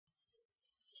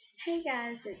Hey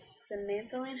guys, it's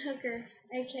Samantha Lynn Hooker,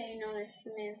 aka known as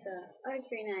Samantha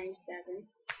 0397.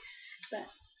 But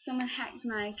someone hacked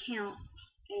my account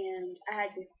and I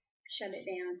had to shut it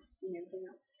down and everything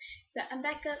else. So I'm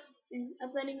back up and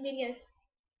uploading videos.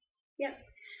 Yep.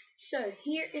 So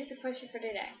here is the question for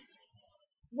today.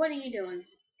 What are you doing?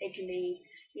 It can be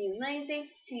being lazy,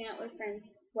 hanging out with friends,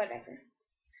 whatever.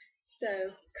 So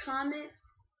comment,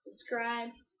 subscribe,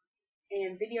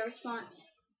 and video response,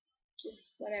 just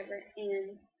whatever,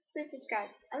 and please subscribe.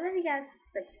 I love you guys,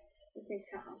 but it seems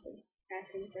kind of awkward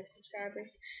asking for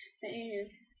subscribers. But anyway,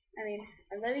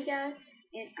 I love you guys,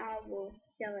 and I will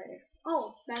see you later.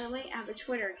 Oh, by the way, I have a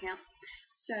Twitter account.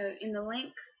 So in the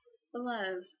link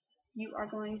below, you are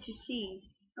going to see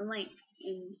a link,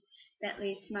 and that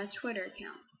leads to my Twitter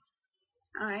account.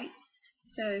 Alright,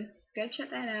 so go check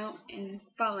that out and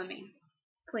follow me,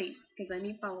 please, because I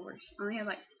need followers. I only have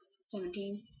like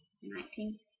 17,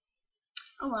 19.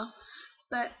 Oh well,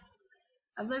 but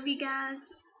I love you guys,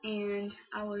 and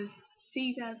I will see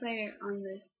you guys later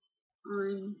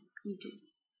on YouTube.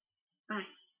 Bye.